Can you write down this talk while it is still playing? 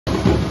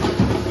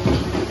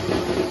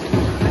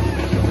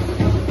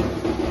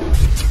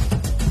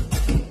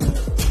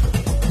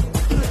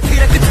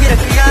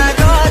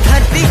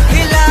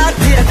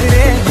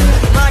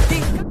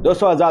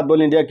दोस्तों, आज़ाद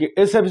बोल इंडिया की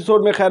इस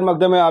एपिसोड में खैर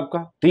मकदम है आपका।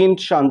 3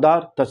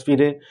 शानदार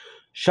तस्वीरें।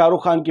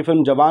 शाहरुख खान की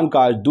फिल्म जवान का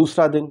आज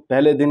दूसरा दिन,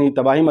 पहले दिन ही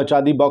तबाही मचा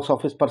दी बॉक्स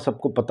ऑफिस पर,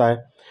 सबको पता है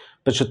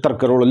 75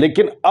 करोड़।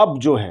 लेकिन अब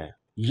जो है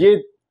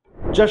ये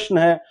जश्न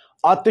है,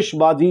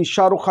 आतिशबाजी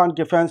शाहरुख खान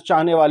के फैंस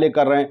चाहने वाले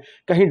कर रहे हैं,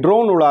 कहीं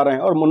ड्रोन उड़ा रहे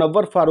हैं। और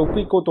मुनव्वर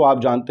फारूकी को तो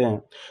आप जानते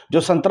हैं, जो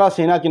संतरा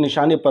सेना के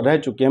निशाने पर रह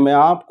चुके हैं। मैं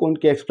आपको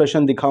उनके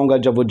एक्सप्रेशन दिखाऊंगा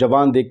जब वो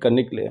जवान देख कर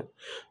निकले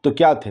तो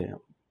क्या थे।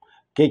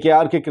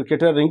 केकेआर के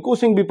क्रिकेटर रिंकू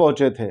सिंह भी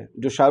पहुंचे थे,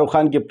 जो शाहरुख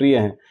खान के प्रिय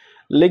हैं।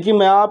 लेकिन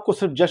मैं आपको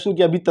सिर्फ जश्न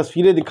की अभी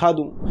तस्वीरें दिखा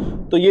दूं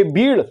तो ये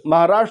भीड़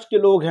महाराष्ट्र के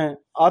लोग हैं,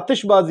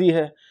 आतिशबाजी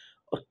है।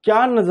 और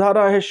क्या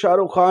नज़ारा है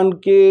शाहरुख खान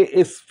के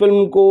इस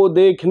फिल्म को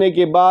देखने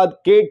के बाद।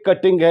 केक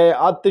कटिंग है,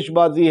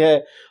 आतिशबाजी है,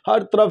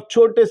 हर तरफ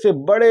छोटे से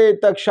बड़े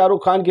तक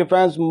शाहरुख खान के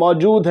फैंस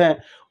मौजूद हैं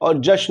और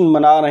जश्न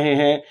मना रहे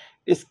हैं।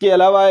 इसके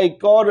अलावा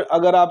एक और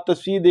अगर आप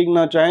तस्वीर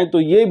देखना चाहें तो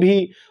ये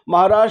भी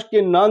महाराष्ट्र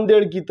के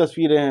नांदेड़ की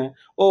तस्वीरें हैं।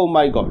 ओह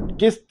माय गॉड,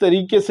 किस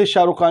तरीके से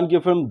शाहरुख खान की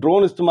फिल्म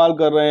ड्रोन इस्तेमाल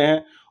कर रहे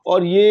हैं।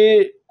 और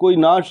ये कोई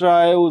नाच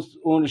रहा है, उस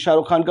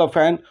शाहरुख खान का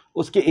फ़ैन,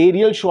 उसके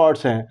एरियल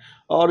शॉट्स हैं।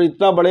 और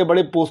इतना बड़े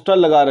बड़े पोस्टर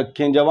लगा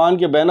रखे हैं, जवान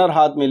के बैनर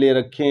हाथ में ले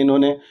रखे हैं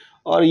इन्होंने।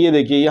 और ये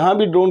देखिए, यहाँ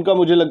भी ड्रोन का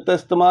मुझे लगता है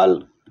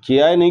इस्तेमाल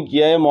किया है, नहीं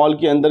किया है। मॉल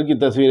के अंदर की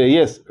तस्वीर है,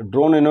 यस,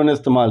 ड्रोन इन्होंने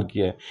इस्तेमाल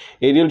किया है।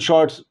 एरियल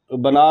शॉट्स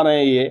बना रहे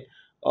हैं ये,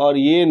 और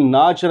ये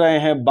नाच रहे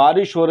हैं।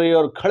 बारिश हो रही है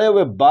और खड़े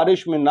हुए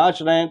बारिश में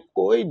नाच रहे हैं,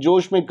 कोई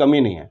जोश में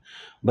कमी नहीं है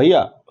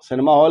भैया।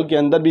 सिनेमा हॉल के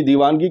अंदर भी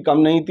दीवानगी कम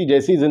नहीं थी।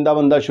 जैसे ही जिंदा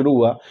बंदा शुरू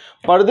हुआ,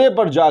 पर्दे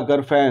पर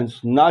जाकर फैंस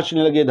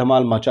नाचने लगे,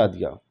 धमाल मचा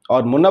दिया।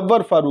 और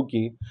मुनव्वर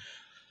फारूकी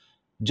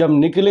जब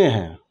निकले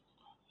हैं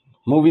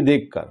मूवी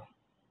देखकर,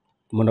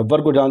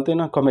 मुनव्वर को जानते हैं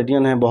ना,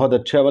 कॉमेडियन है, बहुत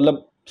अच्छा,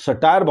 मतलब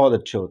सटायर बहुत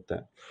अच्छे होते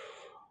हैं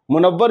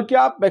मुनव्वर के।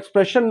 आप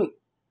एक्सप्रेशन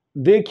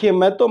देखिए,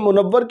 मैं तो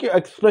मुनव्वर के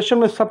एक्सप्रेशन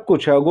में सब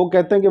कुछ है। वो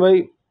कहते हैं कि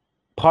भाई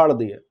फाड़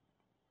दिया,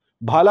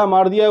 भाला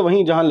मार दिया है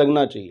वहीं जहां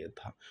लगना चाहिए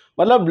था।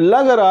 मतलब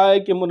लग रहा है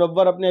कि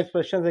मुनव्वर अपने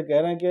एक्सप्रेशन से कह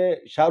रहे हैं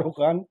कि शाहरुख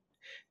खान,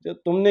 जो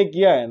तुमने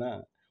किया है ना,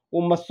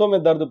 वो मस्सों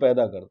में दर्द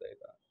पैदा कर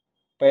देगा।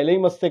 पहले ही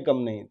मस्से कम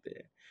नहीं थे।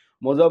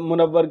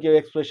 मुनव्वर के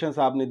एक्सप्रेशंस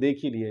आपने देख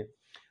ही लिए।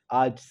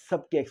 आज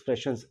सबके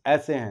एक्सप्रेशंस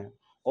ऐसे हैं।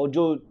 और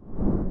जो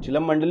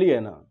चिलम मंडली है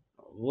ना,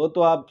 वो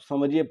तो आप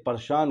समझिए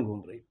परेशान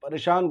घूम रही,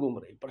 परेशान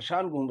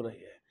घूम रही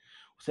है।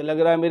 उसे लग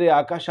रहा है मेरे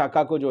आका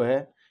शाका को जो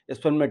है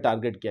इस फिल्म में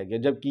टारगेट किया गया,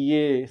 जबकि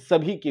ये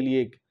सभी के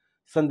लिए एक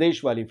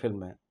संदेश वाली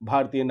फिल्म है।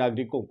 भारतीय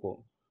नागरिकों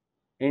को,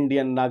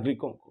 इंडियन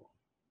नागरिकों को,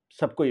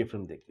 सबको ये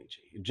फिल्म देखनी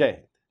चाहिए। जय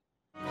हिंद।